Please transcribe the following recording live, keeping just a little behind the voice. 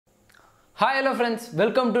Hi hello friends,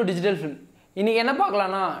 welcome to Digital Film. இன்னைக்கு என்ன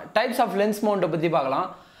பார்க்கலாம்னா types of lens mount பத்தி பார்க்கலாம்.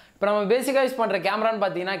 இப்போ நம்ம பேசிக்கா யூஸ் பண்ற கேமரான்னு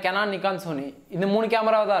பார்த்தீங்கன்னா Canon, Nikon, Sony. இந்த மூணு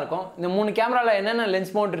கேமராவா தான் இருக்கும். இந்த மூணு கேமரால என்னென்ன lens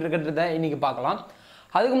mount இருக்குன்றதை இன்னைக்கு பார்க்கலாம்.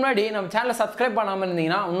 அதுக்கு முன்னாடி நம்ம சேனலை சப்ஸ்கிரைப் பண்ணாம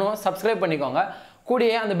இருந்தீங்கன்னா இன்னும் சப்ஸ்கிரைப் பண்ணிக்கோங்க.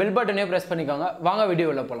 கூடவே அந்த பெல் பட்டனையும் பிரஸ் பண்ணிக்கோங்க. வாங்க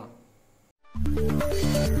வீடியோக்குள்ள போலாம்.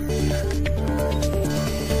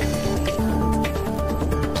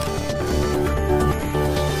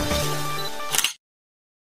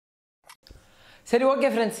 சரி ஓகே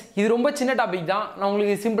ஃப்ரெண்ட்ஸ், இது ரொம்ப சின்ன டாபிக் தான். நான்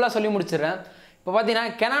உங்களுக்கு சிம்பிளாக சொல்லி முடிச்சிடுறேன். இப்போ பார்த்தீங்கன்னா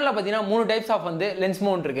Canonல பார்த்தீங்கன்னா மூணு டைப்ஸ் ஆஃப் லென்ஸ்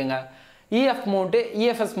மவுண்ட் இருக்குங்க. EF mount,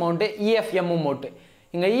 EFS mount, EFM mount.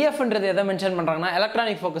 இங்கே EFன்றது எதை மென்ஷன் பண்ணுறாங்கன்னா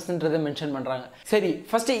எலக்ட்ரானிக் ஃபோக்கஸ்ன்றதை மென்ஷன் பண்ணுறாங்க. சரி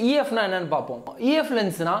ஃபஸ்ட்டு EFனா என்னன்னு பார்ப்போம். EF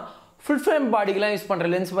லென்ஸ்னா ஃபுல் ஃப்ரேம் பாடிக்கெலாம் யூஸ்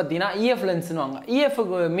பண்ணுற லென்ஸ் பார்த்தீங்கன்னா EF லென்ஸ்னு வாங்க.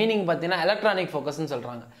 EFக்கு மீனிங் பார்த்தீங்கன்னா எலக்ட்ரானிக் ஃபோக்கஸ்ன்னு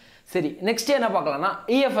சொல்கிறாங்க. சரி நெக்ஸ்ட் என்ன பார்க்கலாம்னா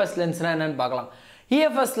EFS லென்ஸ்னால் என்னென்னு பார்க்கலாம்.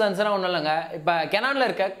 EFS லென்ஸ்னா ஒன்றும் இல்லைங்க. இப்போ Canonல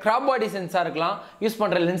இருக்க கிராப் பாடி சென்சாருக்குலாம் யூஸ்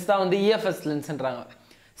பண்ணுற லென்ஸ் தான் EFS லென்ஸ்ன்றாங்க.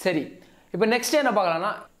 சரி இப்போ நெக்ஸ்ட் என்ன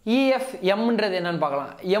பார்க்கலாம்னா EFMன்றது என்னன்னு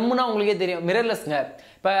பார்க்கலாம். எம்னா உங்களுக்கே தெரியும், மிரர்லெஸ்ங்க.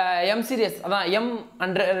 இப்போ M சீரியஸ் அதான்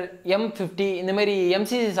M100, M50 இந்தமாரி M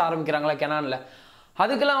சீரியஸ் ஆரம்பிக்கிறாங்களா Canonல,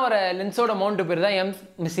 அதுக்கெல்லாம் வர லென்ஸோட மவுண்ட் பேர் தான் M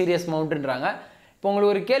சீரியஸ் மவுண்ட்ன்றாங்க. இப்போ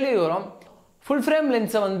உங்களுக்கு ஒரு கேள்வி வரும், ஃபுல் ஃப்ரேம்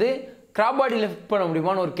லென்ஸை கிராப் பாடியில் ஃபிட் பண்ண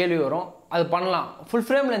முடியுமான்னு ஒரு கேள்வி வரும். அது பண்ணலாம். ஃபுல்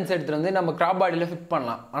ஃப்ரேம் லென்ஸ் எடுத்துகிட்டு நம்ம கிராப் பாடியில் ஃபிட்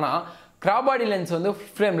பண்ணலாம். ஆனால் கிராப் பாடி லென்ஸ்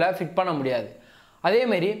ஃபுல் ஃப்ரேமில் ஃபிட் பண்ண முடியாது.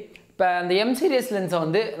 அதேமாரி இப்போ அந்த M சீரியஸ்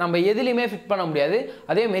லென்ஸை நம்ம எதுலேயுமே ஃபிட் பண்ண முடியாது.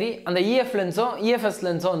 அதேமாரி அந்த EF லென்ஸும் EFS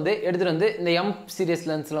லென்ஸும் எடுத்துகிட்டு இந்த M சீரியஸ்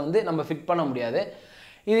லென்ஸில் நம்ம ஃபிட் பண்ண முடியாது.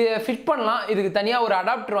 இது ஃபிட் பண்ணலாம். இதுக்கு தனியாக ஒரு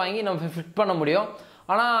அடாப்டர் வாங்கி நம்ம ஃபிட் பண்ண முடியும்.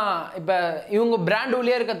 ஆனால் இப்போ இவங்க பிராண்ட்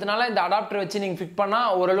உள்ளே இருக்கிறதுனால இந்த அடாப்டர் வச்சு நீங்கள் ஃபிட்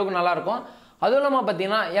பண்ணால் ஓரளவுக்கு நல்லாயிருக்கும். அதுவும் இல்லாமல்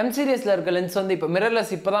பார்த்தீங்கன்னா M சீரியஸில் இருக்க லென்ஸ் இப்போ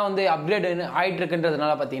மிரர்லெஸ் இப்போ தான் அப்கிரேட் ஆகிட்டு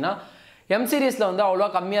இருக்குன்றதுனால பார்த்தீங்கன்னா M சீரியஸில் அவ்வளோ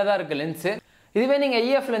கம்மியாக தான் இருக்குது லென்ஸு. இதுவே நீங்கள்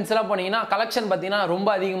EF லென்ஸ்லாம் போனீங்கன்னா கலெக்ஷன் பார்த்தீங்கன்னா ரொம்ப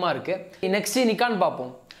அதிகமாக இருக்குது. நெக்ஸ்ட்டு நிக்கான்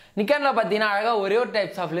பார்ப்போம். நிக்கானில் பார்த்தீங்கன்னா அழகாக ஒரே ஒரு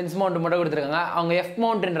டைப்ஸ் ஆஃப் லென்ஸ் மவுண்ட் மட்டும் கொடுத்துருக்காங்க. அவங்க F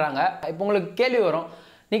மவுண்ட்ன்றாங்க. இப்போ உங்களுக்கு கேள்வி வரும்,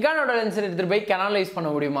 நிக்கானோட லென்ஸ் எடுத்துகிட்டு போய் Canonல யூஸ் பண்ண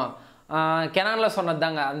முடியுமா? Canonல சொன்னது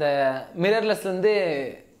தாங்க, அந்த மிரர்லெஸ்லேருந்து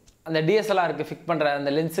அந்த DSLRக்கு ஃபிட் பண்ணுற அந்த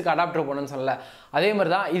லென்ஸுக்கு அடாப்டர் போடணும்னு சொல்லலை. அதே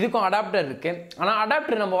மாதிரி தான் இதுக்கும் அடாப்டர் இருக்குது. ஆனால்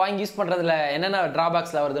அடாப்டர் நம்ம வாங்கி யூஸ் பண்ணுறதுல என்னென்ன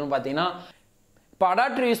ட்ராபேக்ஸில் வருதுன்னு பார்த்தீங்கன்னா, இப்போ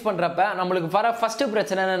அடாப்டர் யூஸ் பண்ணுறப்ப நம்மளுக்கு வர ஃபஸ்ட்டு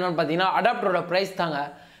பிரச்சனை என்னென்னு பார்த்தீங்கன்னா அடாப்டரோட ப்ரைஸ் தாங்க.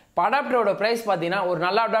 இப்போ அடாப்டரோட ப்ரைஸ் பார்த்தீங்கன்னா ஒரு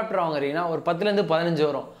நல்ல அடாப்டர் வாங்குறீங்கன்னா ஒரு 10லேருந்து 15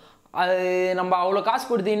 வரும். அது நம்ம அவ்வளோ காசு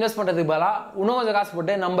கொடுத்து இன்வெஸ்ட் பண்ணுறதுக்கு பதிலாக இன்னும் கொஞ்சம் காசு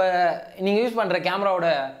போட்டு நீங்கள் யூஸ் பண்ணுற கேமராவோட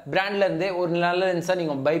பிராண்ட்லேருந்து ஒரு நல்ல லென்ஸை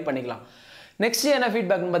நீங்கள் பை பண்ணிக்கலாம். நெக்ஸ்ட் என்ன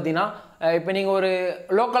ஃபீட்பேக்னு பார்த்தீங்கன்னா, இப்போ நீங்கள் ஒரு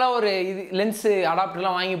லோக்கலாக ஒரு லென்ஸு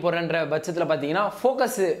அடாப்டர்லாம் வாங்கி போடுறன்ற பட்சத்தில் பார்த்தீங்கன்னா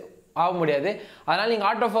ஃபோக்கஸ் ஆக முடியாது. அதனால் நீங்கள்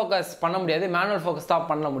ஆட்டோ ஃபோக்கஸ் பண்ண முடியாது, மேனுவல் ஃபோக்கஸ் தான்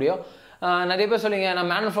பண்ண முடியும். நிறைய பேர் சொல்லுவீங்க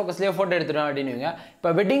நான் மேனுவல் ஃபோக்கஸ்லேயே ஃபோட்டோ எடுத்துடுவேன் அப்படின்னுவீங்க.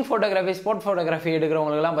 இப்போ வெட்டிங் ஃபோட்டோகிராஃபி, ஸ்போர்ட் ஃபோட்டோகிராஃபி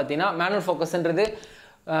எடுக்கிறவங்களுக்குலாம் பார்த்தீங்கன்னா மேனுவல் ஃபோக்கஸ்ன்றது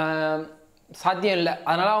சாத்தியம் இல்லை.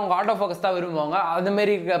 அதனால் அவங்க ஆட்டோ ஃபோக்கஸ் தான் விரும்புவாங்க.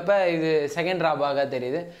 அதுமாரி இருக்கிறப்ப இது செகண்ட் ட்ராபாக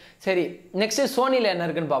தெரியுது. சரி நெக்ஸ்ட்டு சோனியில் என்ன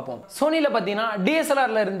இருக்குன்னு பார்ப்போம். சோனியில் பார்த்தீங்கன்னா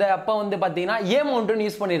DSLRல இருந்த அப்போ பார்த்தீங்கன்னா A மவுண்ட்டுன்னு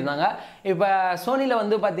யூஸ் பண்ணியிருந்தாங்க. இப்போ சோனியில்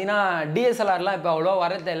பார்த்தீங்கன்னா DSLRலாம் இப்போ அவ்வளோ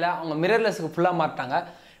வரதே இல்லை. அவங்க மிரர்லெஸ்க்கு ஃபுல்லாக மாறிட்டாங்க.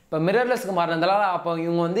 இப்போ மிரர்லெஸ்க்கு மாறினதால அப்போ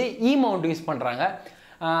இவங்க E மவுண்ட் யூஸ் பண்ணுறாங்க.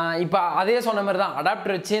 இப்போ அதே சொன்ன மாதிரி தான்,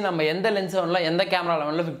 அடாப்டர் வச்சு நம்ம எந்த லென்ஸ் வேணாலும் எந்த கேமராவில்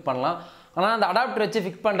வேணாலும் ஃபிட் பண்ணலாம். ஆனால் அந்த அடாப்டர் வச்சு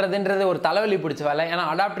ஃபிட் பண்ணுறதுன்றது ஒரு தலைவலி பிடிச்ச வேலை. ஏன்னா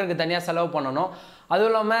அடாப்டருக்கு தனியாக செலவு பண்ணணும். அதுவும்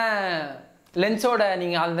இல்லாமல் லென்ஸோட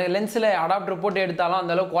நீங்கள் அந்த லென்ஸில் அடாப்டர் போட்டு எடுத்தாலும்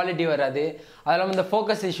அந்தளவு குவாலிட்டி வராது. அது இல்லாமல் இந்த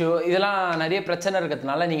ஃபோக்கஸ் இஷ்யூ இதெல்லாம் நிறைய பிரச்சனை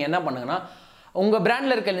இருக்கிறதுனால நீங்கள் என்ன பண்ணுங்கன்னா உங்கள்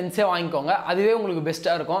பிராண்டில் இருக்க லென்ஸே வாங்கிக்கோங்க. அதுவே உங்களுக்கு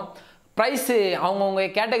பெஸ்ட்டாக இருக்கும். ப்ரைஸு அவங்கவுங்க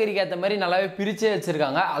கேட்டகரிக்கு ஏற்ற மாதிரி நல்லாவே பிரித்தே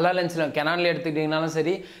வச்சுருக்காங்க. எல்லா லென்ஸ்லையும் Canonல எடுத்துக்கிட்டிங்கனாலும்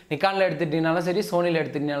சரி, நிக்கானில் எடுத்துக்கிட்டிங்கனாலும் சரி, சோனியில்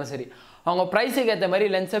எடுத்துக்கிட்டிங்கனாலும் சரி, அவங்க ப்ரைஸுக்கு ஏற்ற மாதிரி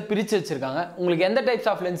லென்ஸை பிரித்து வச்சுருக்காங்க. உங்களுக்கு எந்த டைப்ஸ்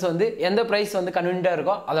ஆஃப் லென்ஸ் எந்த ப்ரைஸ் கன்வீனியண்ட்டாக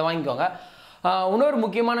இருக்கோ அதை வாங்கிக்கோங்க. இன்னொரு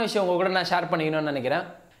முக்கியமான விஷயம் உங்கள் கூட நான் ஷேர் பண்ணிக்கணும்னு நினைக்கிறேன்.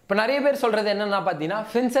 இப்போ நிறைய பேர் சொல்கிறது என்னென்னா பார்த்தீங்கன்னா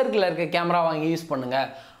ஃப்ரண்ட் சர்க்கிளில் இருக்க கேமரா வாங்கி யூஸ் பண்ணுங்கள்.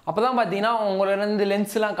 அப்போ தான் பார்த்தீங்கன்னா உங்களோட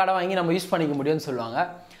லென்ஸ்லாம் கடை வாங்கி நம்ம யூஸ் பண்ணிக்க முடியும்னு சொல்லுவாங்க.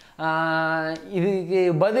 இதுக்கு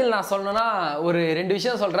பதில் நான் சொல்லணுன்னா ஒரு 2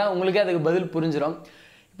 விஷயம் சொல்கிறேன், உங்களுக்கே அதுக்கு பதில் புரிஞ்சிடும்.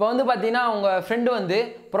 இப்போ பார்த்தீங்கன்னா உங்கள் ஃப்ரெண்டு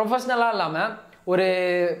ப்ரொஃபஷ்னலாக இல்லாமல் ஒரு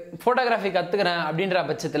ஃபோட்டோகிராஃபி கற்றுக்கிறேன் அப்படின்ற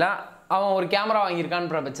பட்சத்தில் அவன் ஒரு கேமரா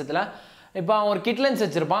வாங்கியிருக்கான்ற பட்சத்தில் இப்போ அவன் ஒரு கிட் லென்ஸ்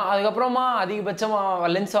வச்சுருப்பான். அதுக்கப்புறமா அதிகபட்சமாக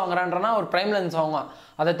லென்ஸ் வாங்குறான்றனா ஒரு ப்ரைம் லென்ஸ் வாங்குவான்.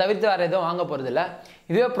 அதை தவிர்த்து வேறு எதுவும் வாங்க போகிறதில்ல.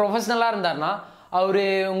 இதுவே ப்ரொஃபஷ்னலாக இருந்தார்னா அவர்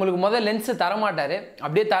உங்களுக்கு முதல் லென்ஸு தரமாட்டார்.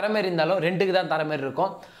 அப்படியே தரமாரி இருந்தாலும் ரெண்டுக்கு தான் தரமாரி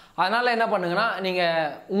இருக்கும். அதனால் என்ன பண்ணுங்கன்னா நீங்கள்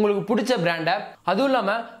உங்களுக்கு பிடிச்ச பிராண்டை, அதுவும்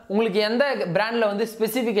இல்லாமல் உங்களுக்கு எந்த பிராண்டில்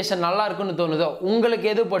ஸ்பெசிஃபிகேஷன் நல்லா இருக்குன்னு தோணுதோ, உங்களுக்கு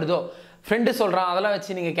எது படுதோ, ஃப்ரெண்டு சொல்கிறான் அதெல்லாம்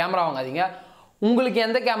வச்சு நீங்கள் கேமரா வாங்காதீங்க. உங்களுக்கு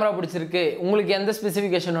எந்த கேமரா பிடிச்சிருக்கு, உங்களுக்கு எந்த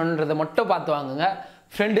ஸ்பெசிஃபிகேஷன் ஒன்றுன்றதை மட்டும் பார்த்து வாங்குங்க.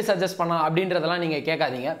 ஃப்ரெண்டு சஜஸ்ட் பண்ணா அப்படின்றதெல்லாம் நீங்கள்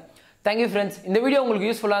கேட்காதீங்க. Thank you friends. இந்த வீடியோ உங்களுக்கு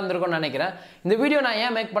யூஸ்ஃபுல்லாக இருந்திருக்கும்னு நினைக்கிறேன். இந்த வீடியோ நான்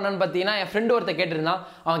ஏன் மேக் பண்ணேன்னு பார்த்தீங்கன்னா, என் ஃப்ரெண்டு ஒருத்தர் கேட்டிருந்தான்,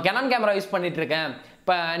 அவன் Canon கேமரா யூஸ் பண்ணிட்டு இருக்கேன்,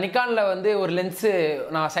 இப்போ நிக்கானில் வந்து ஒரு லென்ஸு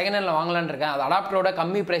நான் செகண்ட் ஹேண்டில் வாங்கலான்னு இருக்கேன், அது அடாப்டரோட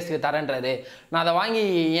கம்மி ப்ரைஸ்க்கு தரேன்றது, நான் அதை வாங்கி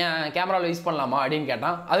என் கேமராவில் யூஸ் பண்ணலாமா அப்படின்னு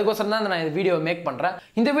கேட்டான். அதுக்கோசரம் தான் நான் இந்த வீடியோ மேக் பண்ணுறேன்.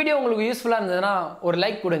 இந்த வீடியோ உங்களுக்கு யூஸ்ஃபுல்லாக இருந்ததுன்னா ஒரு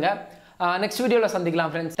லைக் கொடுங்க. நெக்ஸ்ட் வீடியோவில்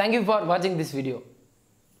சந்திக்கலாம் ஃப்ரெண்ட்ஸ். தேங்க்யூ ஃபார் வாட்சிங் திஸ் வீடியோ.